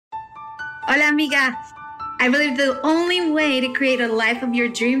Hola, amiga. I believe the only way to create a life of your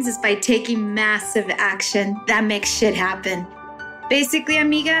dreams is by taking massive action that makes shit happen. Basically,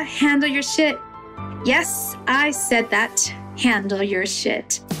 amiga, handle your shit. Yes, I said that. Handle your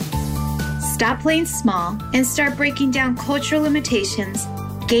shit. Stop playing small and start breaking down cultural limitations,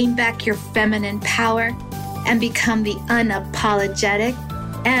 gain back your feminine power, and become the unapologetic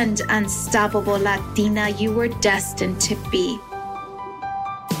and unstoppable Latina you were destined to be.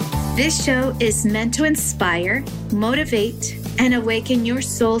 This show is meant to inspire, motivate, and awaken your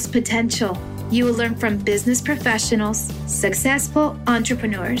soul's potential. You will learn from business professionals, successful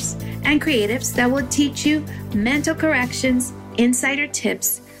entrepreneurs, and creatives that will teach you mental corrections, insider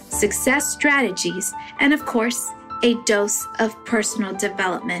tips, success strategies, and of course, a dose of personal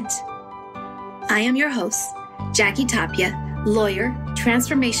development. I am your host, Jackie Tapia, lawyer,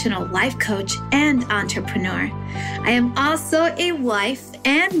 transformational life coach, and entrepreneur. I am also a wife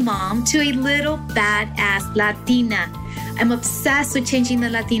and mom to a little badass Latina. I'm obsessed with changing the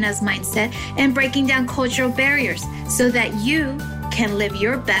Latina's mindset and breaking down cultural barriers so that you can live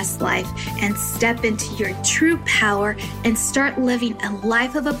your best life and step into your true power and start living a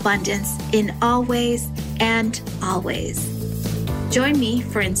life of abundance in all ways and always. Join me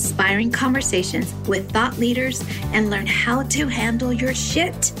for inspiring conversations with thought leaders and learn how to handle your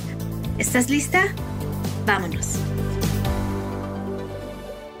shit. ¿Estás lista? Vámonos.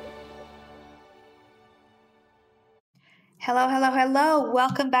 Hello.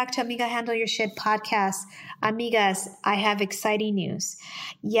 Welcome back to Amiga Handle Your Shit podcast. Amigas, I have exciting news.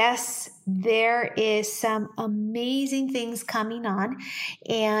 Yes, there is some amazing things coming on,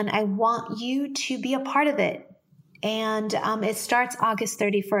 and I want you to be a part of it. And it starts August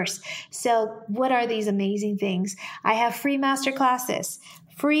 31st. So what are these amazing things? I have free masterclasses.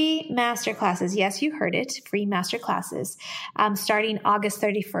 Yes, you heard it. Free masterclasses starting August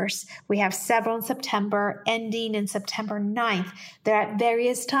 31st. We have several in September, ending in September 9th. They're at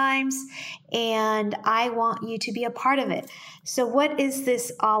various times, and I want you to be a part of it. So what is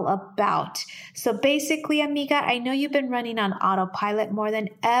this all about? So basically, amiga, I know you've been running on autopilot more than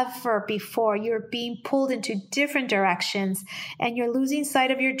ever before. You're being pulled into different directions, and you're losing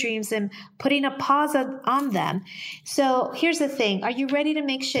sight of your dreams and putting a pause on them. So here's the thing. Are you ready to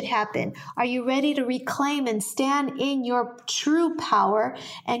make shit happen? Are you ready to reclaim and stand in your true power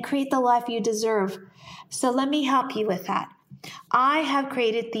and create the life you deserve? So let me help you with that. I have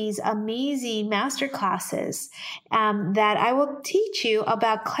created these amazing masterclasses that I will teach you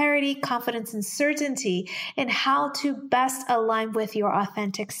about clarity, confidence, and certainty, and how to best align with your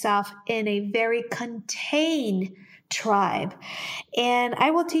authentic self in a very contained tribe. And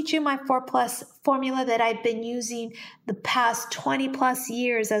I will teach you my 4+ formula that I've been using the past 20+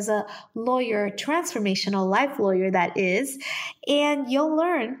 years as a lawyer, transformational life lawyer that is. And you'll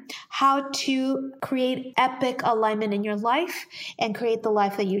learn how to create epic alignment in your life and create the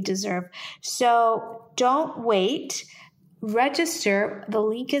life that you deserve. So don't wait. Register. The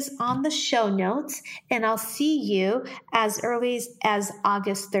link is on the show notes, and I'll see you as early as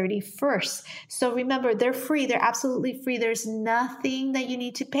August 31st. So remember, they're free. They're absolutely free. There's nothing that you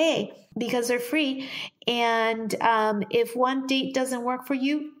need to pay because they're free. And if one date doesn't work for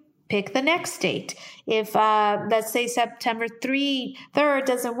you, pick the next date. If, let's say September 3rd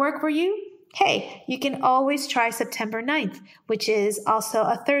doesn't work for you, hey, you can always try September 9th, which is also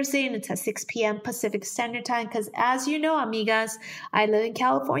a Thursday, and it's at 6 p.m. Pacific Standard Time. Because as you know, amigas, I live in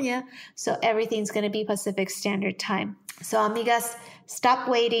California, so everything's going to be Pacific Standard Time. So amigas, stop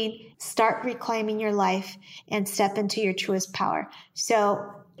waiting, start reclaiming your life, and step into your truest power. So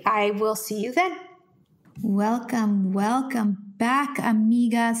I will see you then. Welcome back,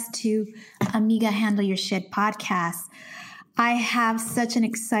 amigas, to Amiga Handle Your Shit podcast. I have such an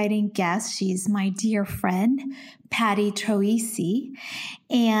exciting guest. She's my dear friend, Patty Troisi.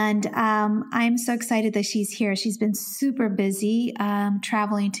 And I'm so excited that she's here. She's been super busy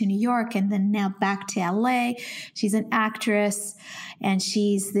traveling to New York and then now back to LA. She's an actress, and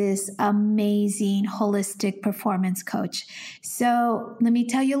she's this amazing holistic performance coach. So let me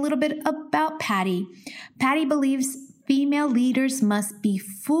tell you a little bit about Patty. Patty believes female leaders must be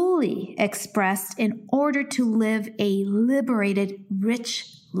fully expressed in order to live a liberated, rich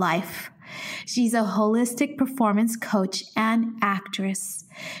life. She's a holistic performance coach and actress.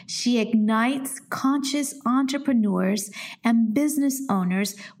 She ignites conscious entrepreneurs and business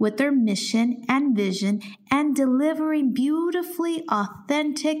owners with their mission and vision and delivering beautifully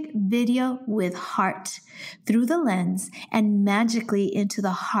authentic video with heart through the lens and magically into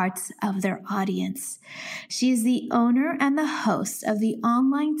the hearts of their audience. She is the owner and the host of the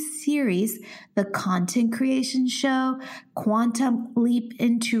online series, The Content Creation Show, Quantum Leap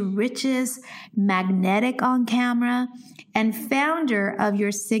into Riches, gorgeous, magnetic on camera, and founder of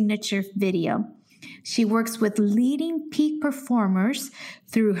Your Signature Video. She works with leading peak performers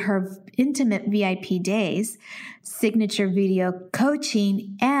through her intimate VIP days, signature video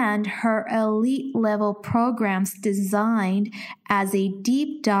coaching, and her elite level programs designed as a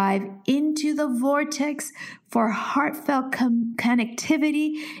deep dive into the vortex for heartfelt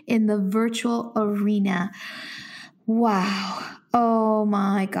connectivity in the virtual arena. Wow. Oh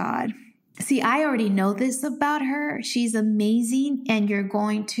my God. See, I already know this about her. She's amazing, and you're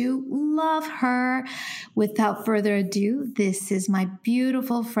going to love her. Without further ado, this is my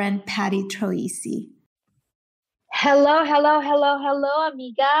beautiful friend, Patty Troisi. Hello,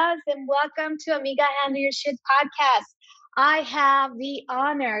 amigas, and welcome to Amiga Handle Your Shit podcast. I have the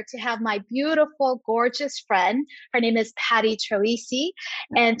honor to have my beautiful, gorgeous friend. Her name is Patty Troisi,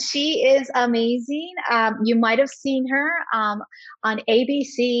 and she is amazing. You might have seen her on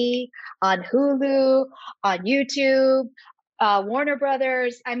ABC, on Hulu, on YouTube, Warner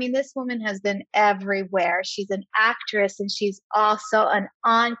Brothers. I mean, this woman has been everywhere. She's an actress, and she's also an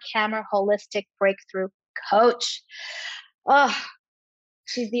on-camera holistic breakthrough coach. Oh,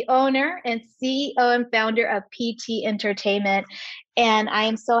 she's the owner and CEO and founder of PT Entertainment. And I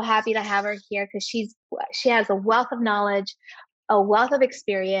am so happy to have her here because she has a wealth of knowledge, a wealth of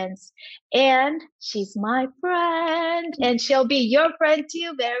experience, and she's my friend, and she'll be your friend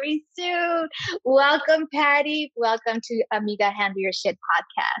too very soon. Welcome, Patty. Welcome to Amiga Handle Your Shit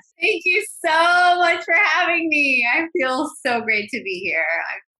podcast. Thank you so much for having me. I feel so great to be here.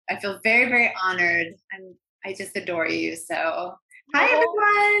 I feel very, very honored. I just adore you. So hi,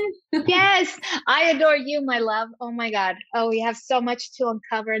 everyone. Yes, I adore you, my love. Oh my God. Oh, we have so much to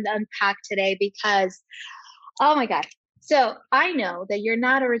uncover and unpack today because, oh my God. So I know that you're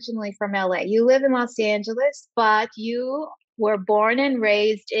not originally from LA. You live in Los Angeles, but you were born and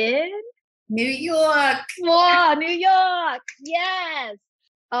raised in New York. Whoa, New York. Yes.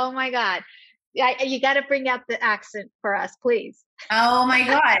 Oh my God. You got to bring out the accent for us, please. Oh my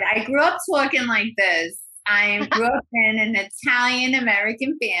God. I grew up talking like this. I grew up in an Italian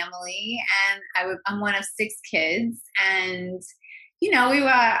American family, and I'm one of 6 kids. And, you know, we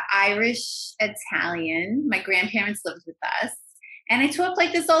were Irish Italian. My grandparents lived with us. And I talked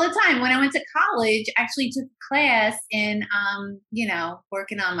like this all the time. When I went to college, I actually took a class in,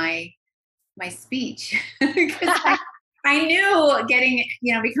 working on my speech. Because I knew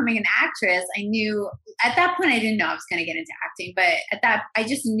becoming an actress, I knew at that point, I didn't know I was going to get into acting, but I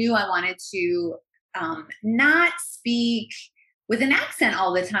just knew I wanted to not speak with an accent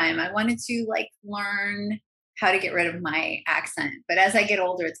all the time. I wanted to learn how to get rid of my accent. But as I get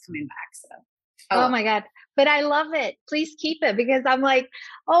older, it's coming back. So, oh my God. But I love it. Please keep it because I'm like,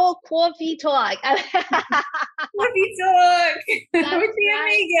 coffee talk. Coffee talk. With the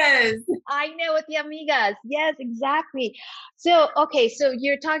amigas. I know, with the amigas. Yes, exactly. So, okay. So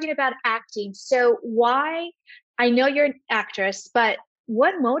you're talking about acting. So I know you're an actress, but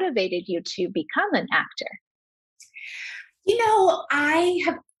what motivated you to become an actor? You know, I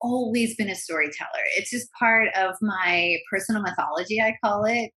have always been a storyteller. It's just part of my personal mythology, I call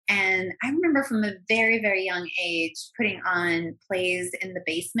it. And I remember from a very, very young age putting on plays in the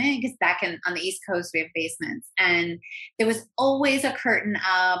basement, because on the East Coast, we have basements. And there was always a curtain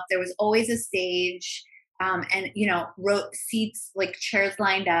up. There was always a stage. And, row seats, like chairs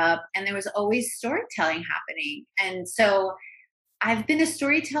lined up. And there was always storytelling happening. And so I've been a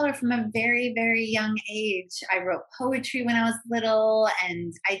storyteller from a very, very young age. I wrote poetry when I was little,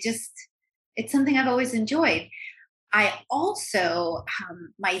 and it's something I've always enjoyed. I also,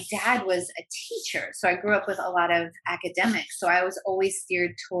 my dad was a teacher, so I grew up with a lot of academics. So I was always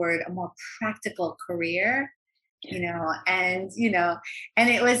steered toward a more practical career, and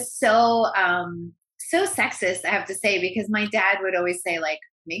it was so sexist, I have to say, because my dad would always say,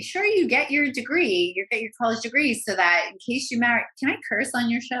 make sure you get your degree, get your college degree, so that in case you marry, can I curse on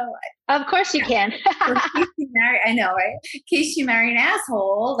your show? Of course you can. In case you marry, I know, right? In case you marry an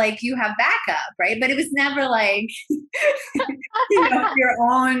asshole, you have backup, right? But it was never your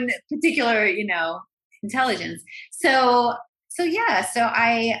own particular, intelligence. So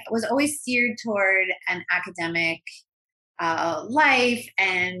I was always steered toward an academic life,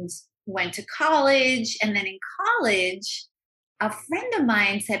 and went to college. And then in college, a friend of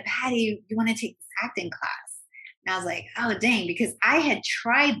mine said, Patty, you want to take this acting class? And I was like, oh, dang, because I had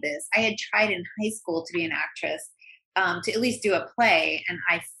tried this. I had tried in high school to be an actress, to at least do a play, and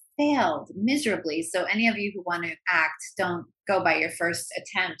I failed miserably. So any of you who want to act, don't go by your first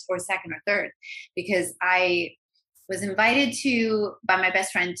attempt or second or third, because I was invited by my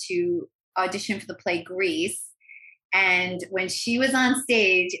best friend to audition for the play Grease. And when she was on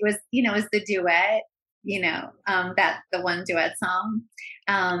stage, it was the duet, that the one duet song.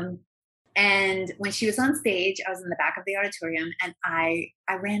 And when she was on stage, I was in the back of the auditorium and I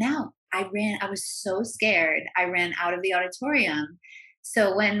ran out. I was so scared. I ran out of the auditorium.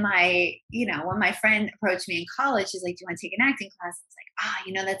 So when when my friend approached me in college, she's like, "Do you want to take an acting class?" I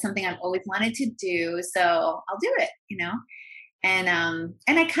was like, that's something I've always wanted to do. So I'll do it. And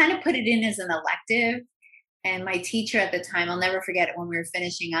I kind of put it in as an elective. And my teacher at the time, I'll never forget it, when we were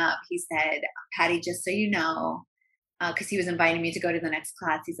finishing up, he said, "Patty, just so you know," because he was inviting me to go to the next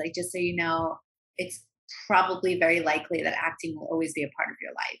class. He's like, "Just so you know, it's probably very likely that acting will always be a part of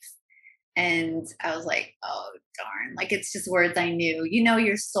your life." And I was like, "Oh, darn." Like, it's just words I knew.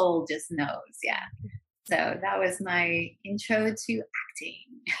 Your soul just knows. Yeah. So that was my intro to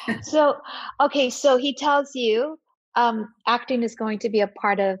acting. So, okay. So he tells you, acting is going to be a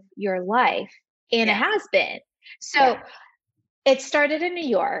part of your life, and it Yeah. has been. So Yeah. it started in New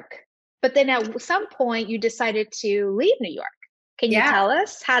York, but then at some point you decided to leave New York. Can you tell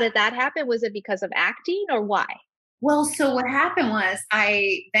us, how did that happen? Was it because of acting or why? Well, so what happened was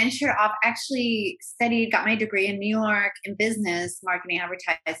I ventured off, actually got my degree in New York in business, marketing,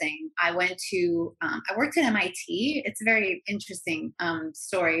 advertising. I worked at MIT. It's a very interesting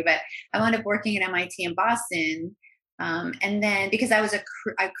story, but I wound up working at MIT in Boston. And then because I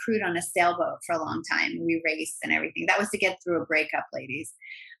crewed on a sailboat for a long time, we raced and everything. That was to get through a breakup, ladies.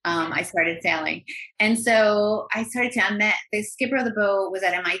 I started sailing. And so the skipper of the boat was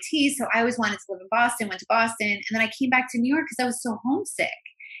at MIT. So I always wanted to live in Boston, went to Boston. And then I came back to New York because I was so homesick.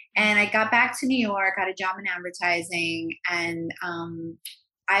 And I got back to New York, got a job in advertising. And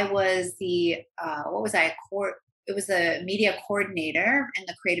I was it was a media coordinator in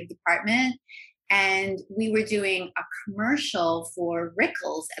the creative department. And we were doing a commercial for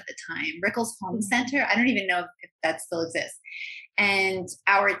Rickles at the time, Rickles Home Center. I don't even know if that still exists. And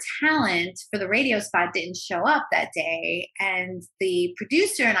our talent for the radio spot didn't show up that day. And the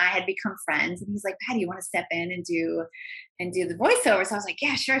producer and I had become friends. And he's like, "Patty, you want to step in and do the voiceover?" So I was like,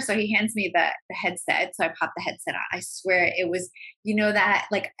 "Yeah, sure." So he hands me the headset. So I popped the headset on. I swear it was, that,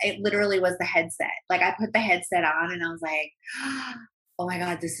 like, it literally was the headset. Like, I put the headset on and I was like, "Oh my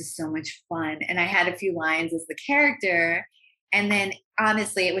God, this is so much fun." And I had a few lines as the character. And then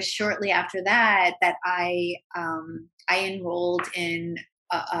honestly, it was shortly after that I enrolled in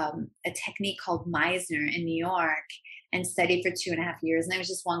a technique called Meisner in New York and studied for 2.5 years. And there was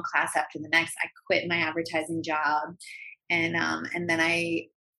just one class after the next. I quit my advertising job. And then I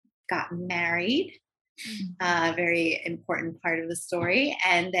got married, a very important part of the story.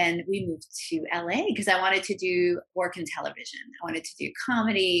 And then we moved to LA because I wanted to work in television. I wanted to do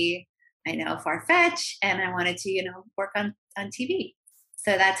comedy. I know, far-fetched. And I wanted to, work on TV.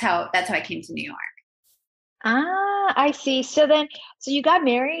 So that's how I came to New York. Ah, I see. So you got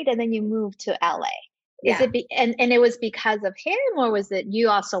married and then you moved to LA. Is Yeah. And it was because of him, or was it you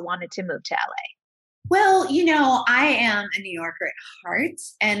also wanted to move to LA? Well, I am a New Yorker at heart,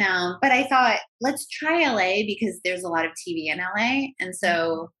 and but I thought, let's try LA because there's a lot of TV in LA, and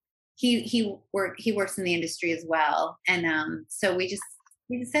so he works in the industry as well, and so we just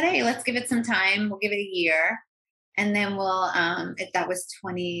said, "Hey, let's give it some time. We'll give it a year, and then that was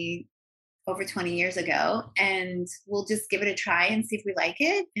over 20 years ago, and we'll just give it a try and see if we like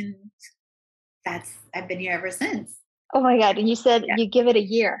it." And I've been here ever since. Oh my God! And you said you give it a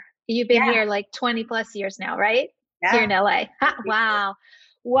year. You've been Yeah. here like 20 plus years now, right? Yeah. Here in LA.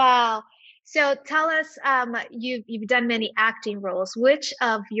 Wow. So tell us, you've done many acting roles. Which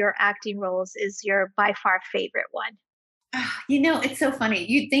of your acting roles is your by far favorite one? It's so funny.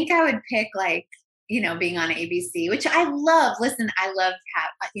 You'd think I would pick, like, being on ABC, which I love. Listen, I love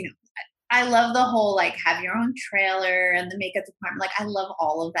I love the whole, like, have your own trailer and the makeup department. Like, I love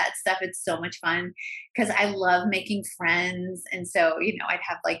all of that stuff. It's so much fun because I love making friends. And so, I'd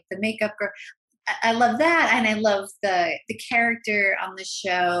have, like, the makeup girl. I love that. And I love the character on the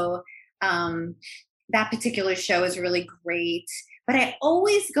show. That particular show is really great. But I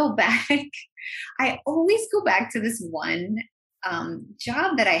always go back. I always go back to this one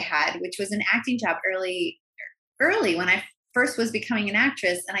job that I had, which was an acting job early when I first was becoming an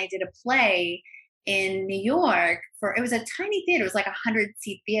actress, and I did a play in New York it was a tiny theater. It was like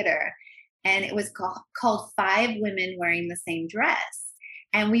 100-seat theater, and it was called Five Women Wearing the Same Dress,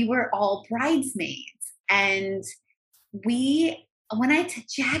 and we were all bridesmaids. And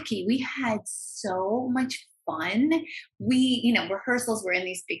Jackie, we had so much fun. We, rehearsals were in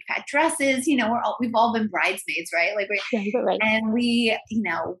these big fat dresses. We've all been bridesmaids, right? Like, right. And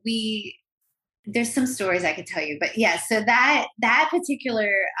there's some stories I could tell you, but yeah. So that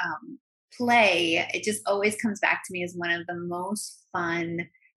particular play, it just always comes back to me as one of the most fun.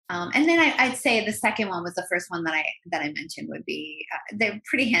 And then I'd say the second one was the first one that I mentioned would be, they're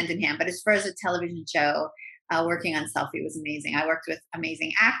pretty hand in hand, but as far as a television show, working on Selfie was amazing. I worked with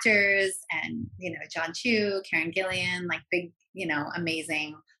amazing actors and, John Chu, Karen Gillian, like big,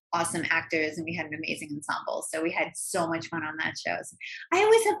 amazing, awesome actors. And we had an amazing ensemble. So we had so much fun on that show. So I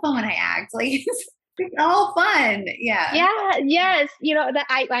always have fun when I act. Like it's all fun. Yeah. Yeah, yes. That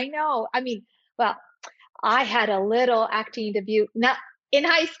I know. I mean, well, I had a little acting debut, not in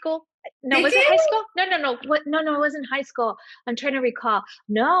high school. No, Did was it you? high school? No. What? No, it wasn't high school. I'm trying to recall.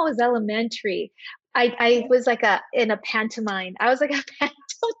 No, it was elementary. I was like in a pantomime. I was like a pantomime.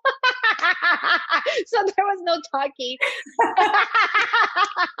 So there was no talking.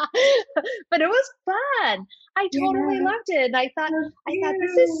 But it was fun. I totally Yeah. loved it. And I thought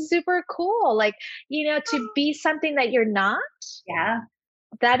this is super cool. Like, to be something that you're not. Yeah.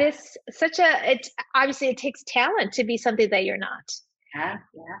 That is it obviously it takes talent to be something that you're not. Yeah.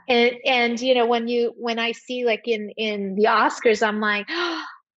 Yeah. And when I see like in the Oscars, I'm like, oh,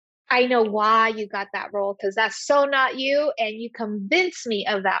 I know why you got that role, because that's so not you, and you convinced me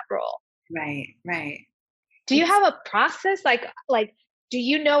of that role. Right. Right. Do you have a process like do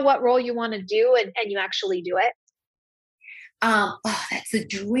you know what role you want to do and you actually do it? Oh, that's a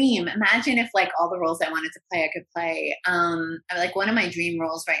dream. Imagine if like all the roles I wanted to play, I could play. Like one of my dream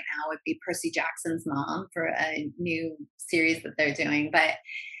roles right now would be Percy Jackson's mom for a new series that they're doing. But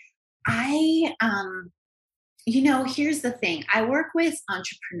I, here's the thing. I work with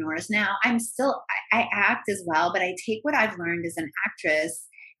entrepreneurs now. I act as well, but I take what I've learned as an actress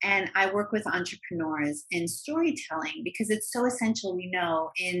and I work with entrepreneurs in storytelling because it's so essential,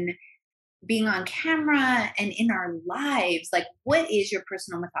 in being on camera and in our lives. Like, what is your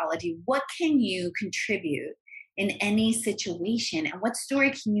personal mythology? What can you contribute in any situation? And what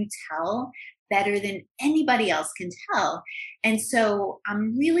story can you tell better than anybody else can tell? And so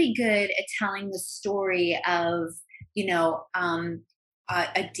I'm really good at telling the story of,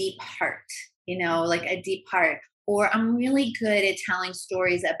 a deep heart, like a deep heart. Or I'm really good at telling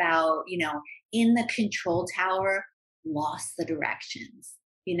stories about, in the control tower, lost the directions,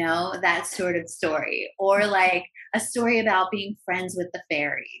 that sort of story. Or like a story about being friends with the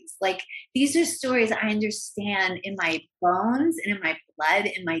fairies. Like these are stories I understand in my bones and in my blood,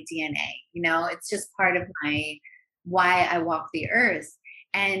 in my DNA. It's just part of why I walk the earth.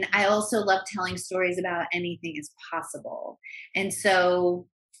 And I also love telling stories about anything is possible. And so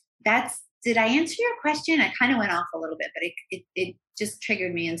did I answer your question? I kind of went off a little bit, but it just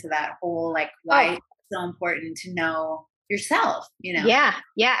triggered me into that whole, like, why it's so important to know yourself, Yeah,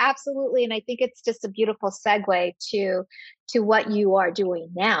 absolutely. And I think it's just a beautiful segue to what you are doing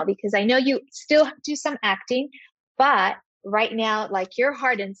now, because I know you still do some acting, but right now, like your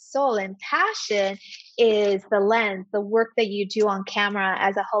heart and soul and passion is the work that you do on camera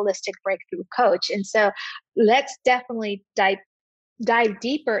as a holistic breakthrough coach. And so let's definitely dive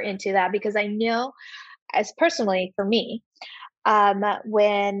deeper into that, because I know, as personally for me,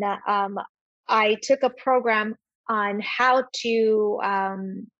 when I took a program on how to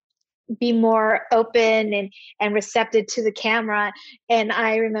be more open and receptive to the camera, and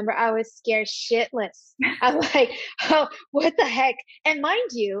I remember I was scared shitless. I'm like, oh, what the heck? And mind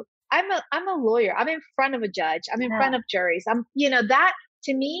you, I'm a lawyer. I'm in front of a judge. I'm in front of juries. That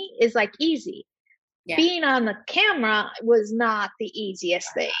to me is like easy. Yeah. Being on the camera was not the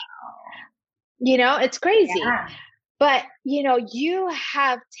easiest thing. It's crazy. Yeah. But, you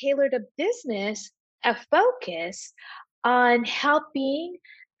have tailored a business, a focus on helping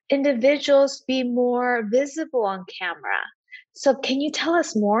individuals be more visible on camera. So can you tell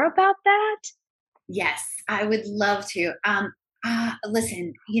us more about that? Yes, I would love to.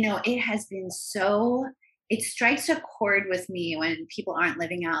 Listen, it has been it strikes a chord with me when people aren't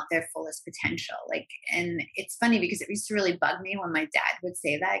living out their fullest potential. And it's funny because it used to really bug me when my dad would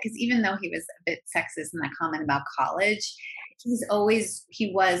say that, because even though he was a bit sexist in that comment about college, he was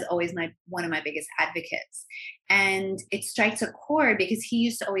always one of my biggest advocates. And it strikes a chord because he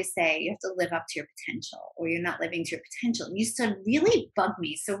used to always say, you have to live up to your potential, or you're not living to your potential. It used to really bug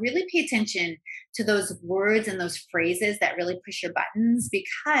me. So really pay attention to those words and those phrases that really push your buttons,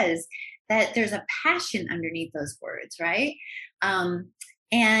 because that there's a passion underneath those words, right?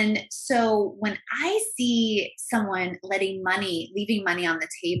 And so when I see someone leaving money on the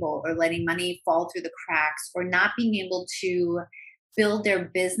table, or letting money fall through the cracks, or not being able to build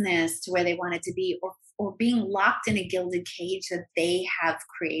their business to where they want it to be, or being locked in a gilded cage that they have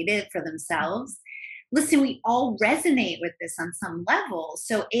created for themselves, listen, we all resonate with this on some level.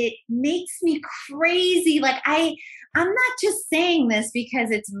 So it makes me crazy. Like I'm not just saying this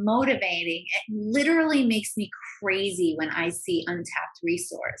because it's motivating. It literally makes me crazy when I see untapped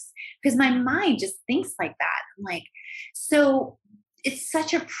resource, because my mind just thinks like that. I'm like, so it's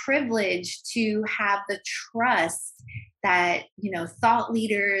such a privilege to have the trust that, thought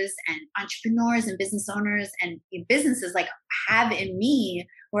leaders and entrepreneurs and business owners and businesses like have in me,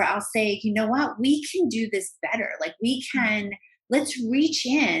 where I'll say, you know what, we can do this better. Like let's reach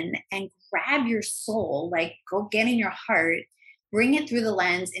in and grab your soul, like go get in your heart, bring it through the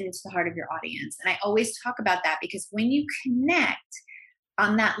lens and into the heart of your audience. And I always talk about that, because when you connect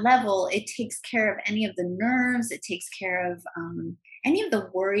on that level, it takes care of any of the nerves. It takes care of any of the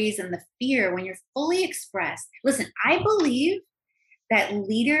worries and the fear when you're fully expressed. Listen, I believe that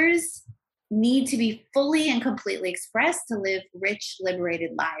leaders need to be fully and completely expressed to live rich,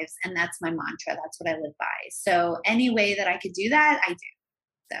 liberated lives. And that's my mantra. That's what I live by. So any way that I could do that, I do.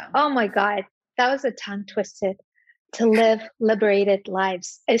 So. Oh my God. That was a tongue twisted. To live liberated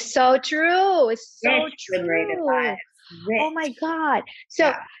lives. It's so true. It's so rich, true. Liberated lives. Rich. Oh my God.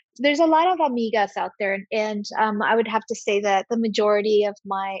 So there's a lot of amigas out there, and I would have to say that the majority of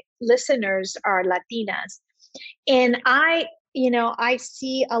my listeners are Latinas. And I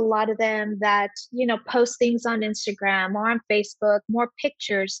see a lot of them that, post things on Instagram or on Facebook, more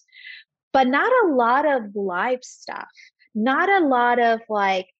pictures, but not a lot of live stuff, not a lot of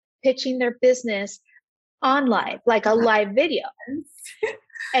like pitching their business on live, like a live video.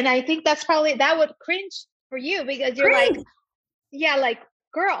 And I think that would cringe for you, because you're like, yeah, like,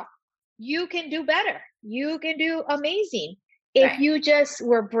 girl, you can do better. You can do amazing. If you just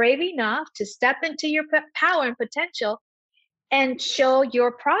were brave enough to step into your power and potential and show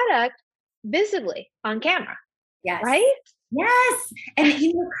your product visibly on camera. Yes. Right? Yes. And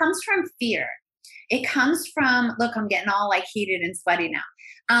it comes from fear. It comes from, look, I'm getting all like heated and sweaty now.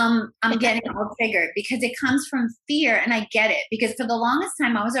 I'm getting all triggered because it comes from fear. And I get it, because for the longest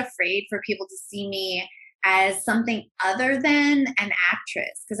time, I was afraid for people to see me as something other than an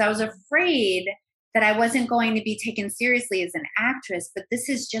actress, because I was afraid that I wasn't going to be taken seriously as an actress. But this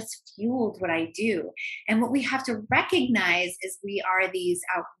has just fueled what I do. And what we have to recognize is we are these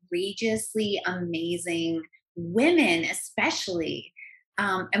outrageously amazing women, especially.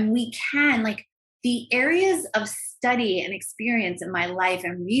 And we can, like, the areas of study and experience in my life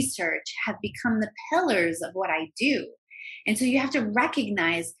and research have become the pillars of what I do. And so you have to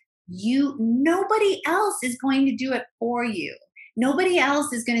recognize nobody else is going to do it for you. Nobody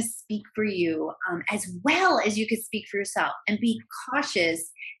else is going to speak for you as well as you could speak for yourself. And be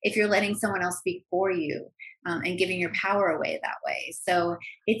cautious if you're letting someone else speak for you and giving your power away that way. So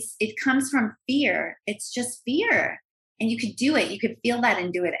it comes from fear. It's just fear. And you could do it. You could feel that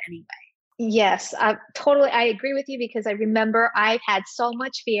and do it anyway. Yes, I agree with you, because I remember I had so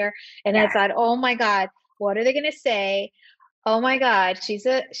much fear, and I thought, oh my God, what are they going to say? Oh my God, she's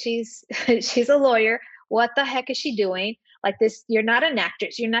a lawyer. What the heck is she doing? Like this, you're not an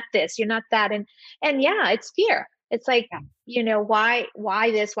actress. You're not this, you're not that. And yeah, it's fear. It's like,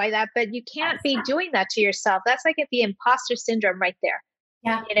 why this, why that? But you can't be doing that to yourself. That's like the imposter syndrome right there.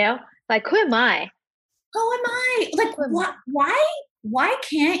 Yeah. Like, who am I? Who am I? Like, why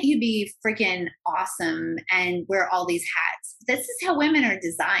can't you be freaking awesome and wear all these hats? This is how women are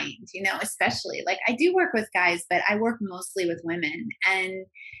designed, especially. Like, I do work with guys, but I work mostly with women. And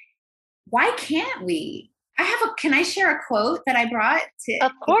why can't we? Can I share a quote that I brought to?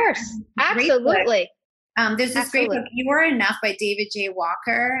 Of course. Absolutely. There's this great book, You Are Enough, by David J.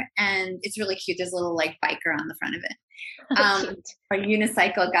 Walker. And it's really cute. There's a little like biker on the front of it. A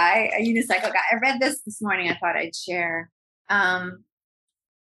unicycle guy. I read this morning. I thought I'd share.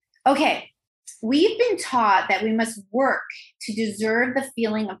 Okay. We've been taught that we must work to deserve the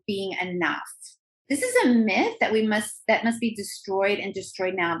feeling of being enough. This is a myth that must be destroyed and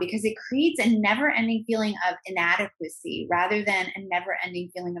destroyed now, because it creates a never-ending feeling of inadequacy rather than a never-ending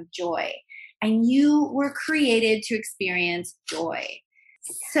feeling of joy. And you were created to experience joy.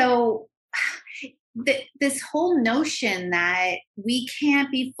 So this whole notion that we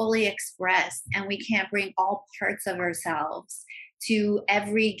can't be fully expressed and we can't bring all parts of ourselves to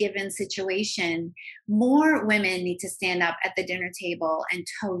every given situation, more women need to stand up at the dinner table and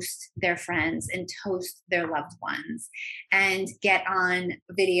toast their friends and toast their loved ones and get on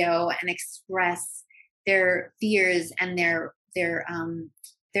video and express their fears and their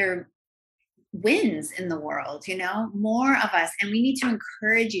wins in the world, more of us. And we need to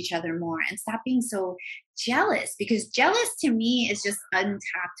encourage each other more and stop being so jealous, because jealous to me is just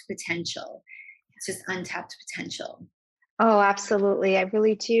untapped potential. It's just untapped potential. Oh, absolutely. I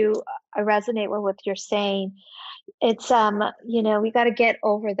really do. I resonate with what you're saying. It's we got to get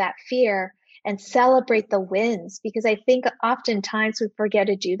over that fear and celebrate the wins, because I think oftentimes we forget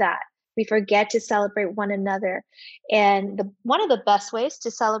to do that. We forget to celebrate one another. And one of the best ways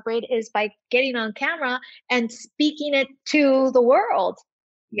to celebrate is by getting on camera and speaking it to the world.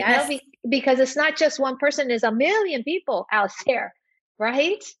 Yes. Because it's not just one person, there's a million people out there,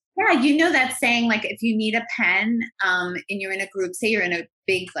 right? Yeah, you know that saying, like, if you need a pen and you're in a group, say you're in a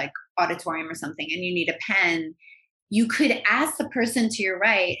big like auditorium or something and you need a pen, you could ask the person to your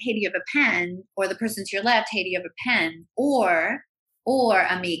right, hey, do you have a pen? Or the person to your left, hey, do you have a pen? Or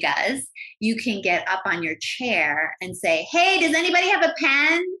amigas, you can get up on your chair and say, hey, does anybody have a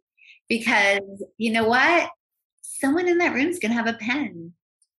pen? Because you know what? Someone in that room is going to have a pen.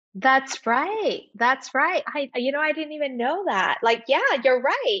 That's right. That's right. I didn't even know that. Like, yeah, you're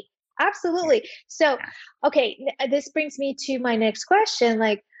right. Absolutely. So, okay, this brings me to my next question.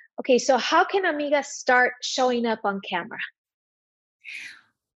 Like, okay, so how can amigas start showing up on camera?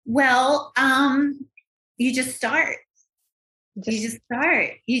 Well, you just start. You just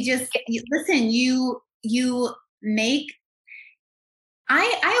start. Listen, you make,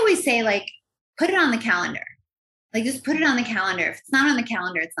 I always say, like, put it on the calendar. Like, just put it on the calendar. If it's not on the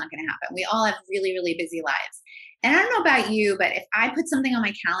calendar, it's not going to happen. We all have really, really busy lives. And I don't know about you, but if I put something on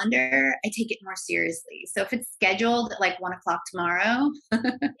my calendar, I take it more seriously. So if it's scheduled at like 1:00 tomorrow,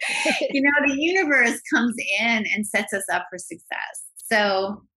 the universe comes in and sets us up for success.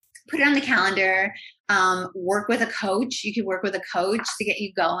 So put it on the calendar. Work with a coach. You could work with a coach to get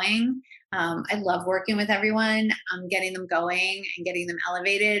you going. I love working with everyone, getting them going and getting them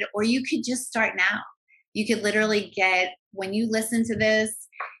elevated. Or you could just start now. You could literally when you listen to this,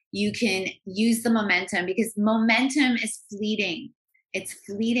 you can use the momentum, because momentum is fleeting. It's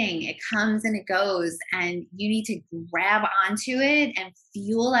fleeting. It comes and it goes, and you need to grab onto it and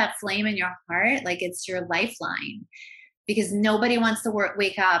fuel that flame in your heart like it's your lifeline, because nobody wants to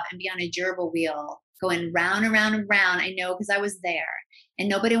wake up and be on a gerbil wheel going round and round and round. I know, because I was there. And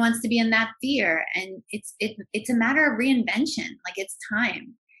nobody wants to be in that fear. And it's a matter of reinvention. Like, it's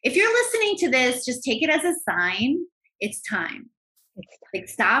time. If you're listening to this, just take it as a sign. It's time. Like,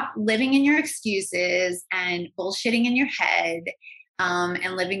 stop living in your excuses and bullshitting in your head,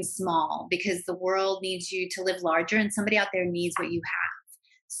 and living small, because the world needs you to live larger, and somebody out there needs what you have.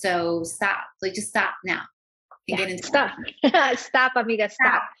 So stop. Like, just stop now. And get into stop. Stop, amiga.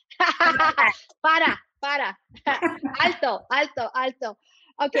 Stop. Para. Alto.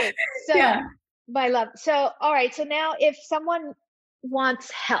 Okay. So, yeah. My love. So, all right. So now, if someone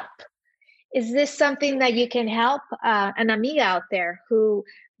wants help, is this something that you can help an amiga out there who,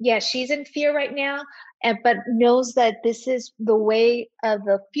 she's in fear right now, but knows that this is the way of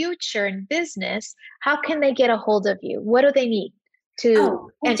the future in business? How can they get a hold of you? What do they need to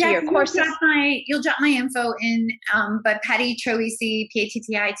enter your courses? You'll drop my info in, but Patty Troisi,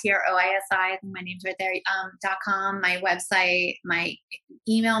 PATTITROISI, I think my name's right there, .com, my website,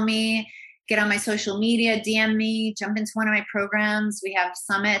 email me. Get on my social media, DM me, jump into one of my programs. We have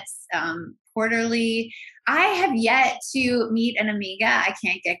summits quarterly. I have yet to meet an amiga I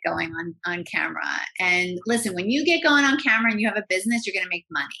can't get going on camera. And listen, when you get going on camera and you have a business, you're going to make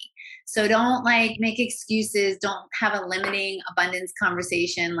money. So don't make excuses. Don't have a limiting abundance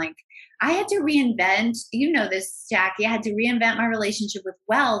conversation. Like, I had to reinvent, this, Jackie, I had to reinvent my relationship with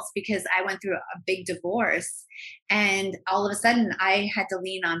wealth, because I went through a big divorce, and all of a sudden I had to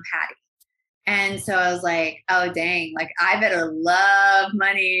lean on Patty. And so I was like, oh, dang, like, I better love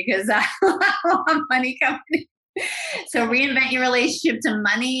money, because I want money coming in. So reinvent your relationship to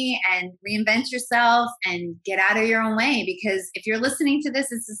money and reinvent yourself and get out of your own way, because if you're listening to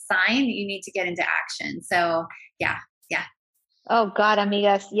this, it's a sign that you need to get into action. So yeah. Oh God,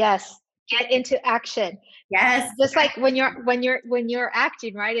 amigas. Yes. Get into action. Yes. Just like when you're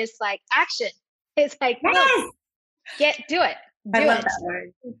acting, right? It's like action. It's like, yes. Do it. I love that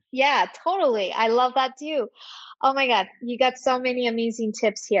word. Yeah, totally. I love that too. Oh my God. You got so many amazing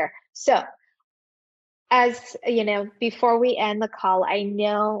tips here. So, as you know, before we end the call, I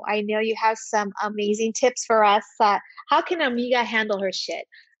know you have some amazing tips for us. How can amiga handle her shit?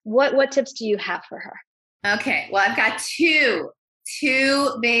 What tips do you have for her? Okay. Well, I've got two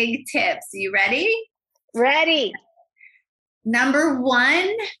big tips. Are you ready? Ready. Number one,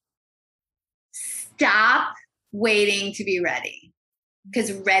 stop waiting to be ready,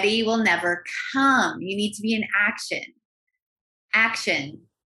 because ready will never come. You need to be in action,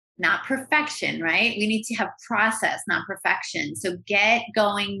 not perfection, right? We need to have process, not perfection. So get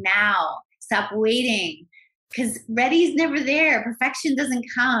going now. Stop waiting. because ready's never there. Perfection doesn't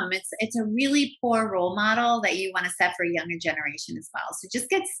come. It's a really poor role model that you want to set for a younger generation as well. So just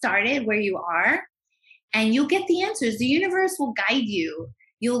get started where you are and you'll get the answers. The universe will guide you.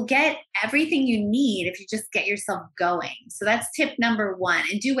 You'll get everything you need if you just get yourself going. So that's tip number 1.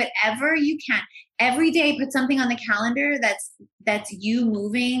 And do whatever you can. Every day, put something on the calendar that's you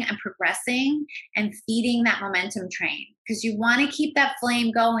moving and progressing and feeding that momentum train. Because you want to keep that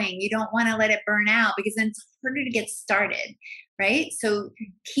flame going. You don't want to let it burn out because then it's harder to get started, right? So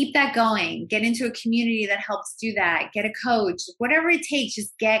keep that going. Get into a community that helps do that. Get a coach. Whatever it takes,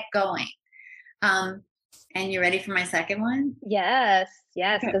 just get going. And you ready for my second one? Yes,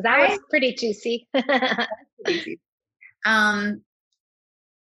 because that was pretty juicy.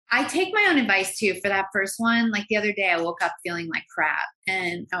 I take my own advice too for that first one. Like the other day, I woke up feeling like crap.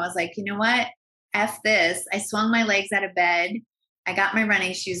 And I was like, you know what? F this. I swung my legs out of bed. I got my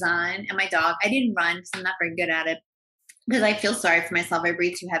running shoes on and my dog. I didn't run because I'm not very good at it because I feel sorry for myself. I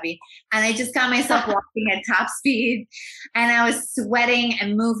breathe too heavy. And I just got myself walking at top speed and I was sweating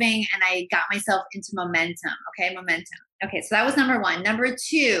and moving and I got myself into momentum. Okay, momentum. Okay, so that was number 1. Number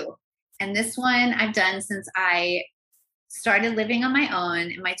 2, and this one I've done since I started living on my own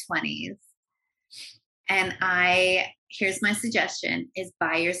in my 20s. And here's my suggestion is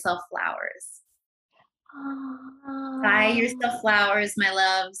buy yourself flowers. Buy yourself flowers, my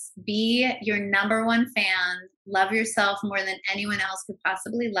loves. Be your number 1 fan. Love yourself more than anyone else could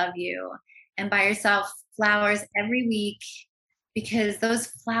possibly love you. And buy yourself flowers every week because those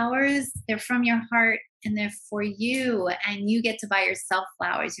flowers, they're from your heart and they're for you. And you get to buy yourself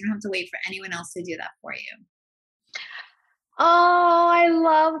flowers. You don't have to wait for anyone else to do that for you. Oh, I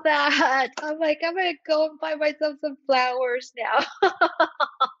love that. I'm like, I'm going to go and buy myself some flowers now.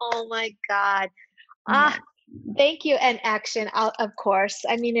 Oh my God. Thank you. And action, of course.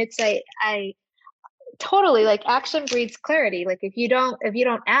 I mean, I totally like action breeds clarity. Like if you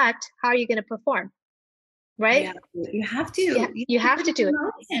don't act, how are you going to perform? Right? Yeah, you have to. Yeah, you have to do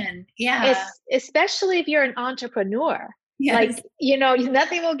it. Yeah. Especially if you're an entrepreneur. Yes. Like,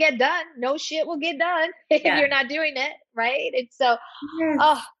 nothing will get done. No shit will get done if you're not doing it. Right. And so,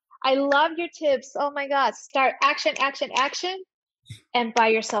 I love your tips. Oh my God. Start action, and buy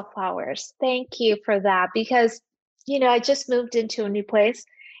yourself flowers. Thank you for that. Because, I just moved into a new place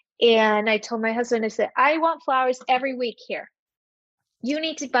and I told my husband, I said, I want flowers every week here. You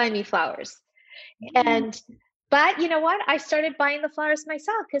need to buy me flowers. But you know what? I started buying the flowers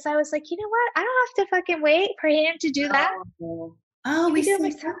myself because I was like, you know what? I don't have to fucking wait for him to do that. Oh, we do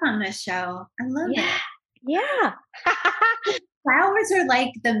myself on this show. I love it. Yeah. Flowers are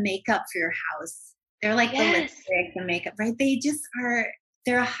like the makeup for your house. They're like the lipstick, the makeup, right? They just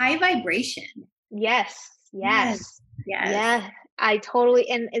they're a high vibration. Yes. I totally,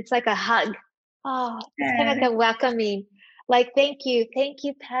 and it's like a hug. Oh, it's kind of like a welcoming. Like, thank you,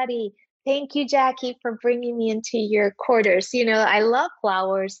 Patty. Thank you, Jackie, for bringing me into your quarters. I love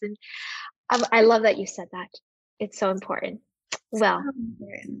flowers, and I love that you said that. It's so important. Well,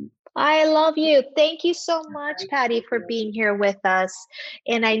 I love you. Thank you so much, Patty, for being here with us.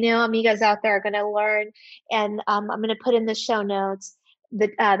 And I know amigas out there are going to learn, and I'm going to put in the show notes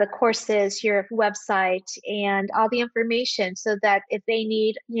the courses, your website, and all the information so that if they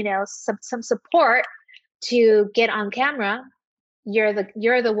need, some support to get on camera, you're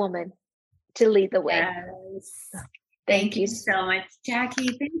the woman to lead the way. Yes. Thank you so much, Jackie.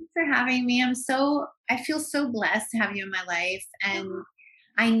 Thanks for having me. I feel so blessed to have you in my life. And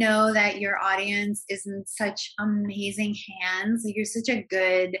I know that your audience is in such amazing hands. You're such a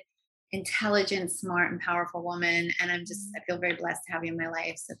good, intelligent, smart, and powerful woman. And I feel very blessed to have you in my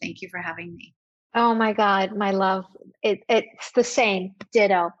life. So thank you for having me. Oh my God, my love. It's the same.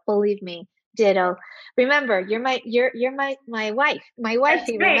 Ditto. Believe me. Ditto. Remember, you're my wife. My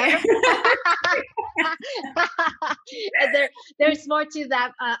wifey, remember? There's more to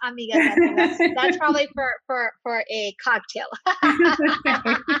that, amiga. That's probably for a cocktail.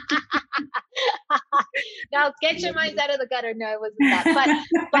 Now get your minds out of the gutter. No, it wasn't that.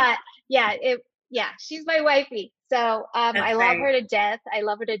 But yeah, she's my wifey. So I love her to death.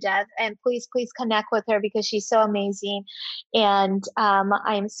 And please connect with her because she's so amazing. And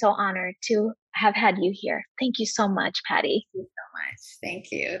I am so honored to have had you here. Thank you so much, Patty. Thank you so much.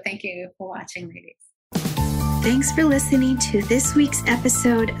 Thank you. Thank you for watching, ladies. Thanks for listening to this week's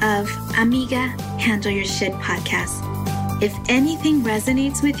episode of Amiga Handle Your Shit podcast. If anything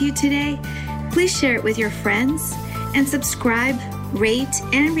resonates with you today, please share it with your friends and subscribe, rate,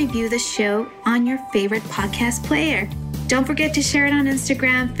 and review the show on your favorite podcast player. Don't forget to share it on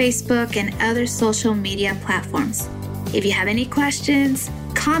Instagram, Facebook, and other social media platforms. If you have any questions,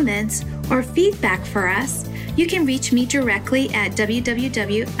 comments, or feedback for us, you can reach me directly at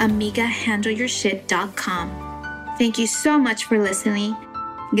www.amigahandleyourshit.com. Thank you so much for listening.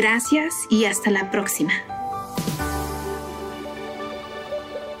 Gracias y hasta la próxima.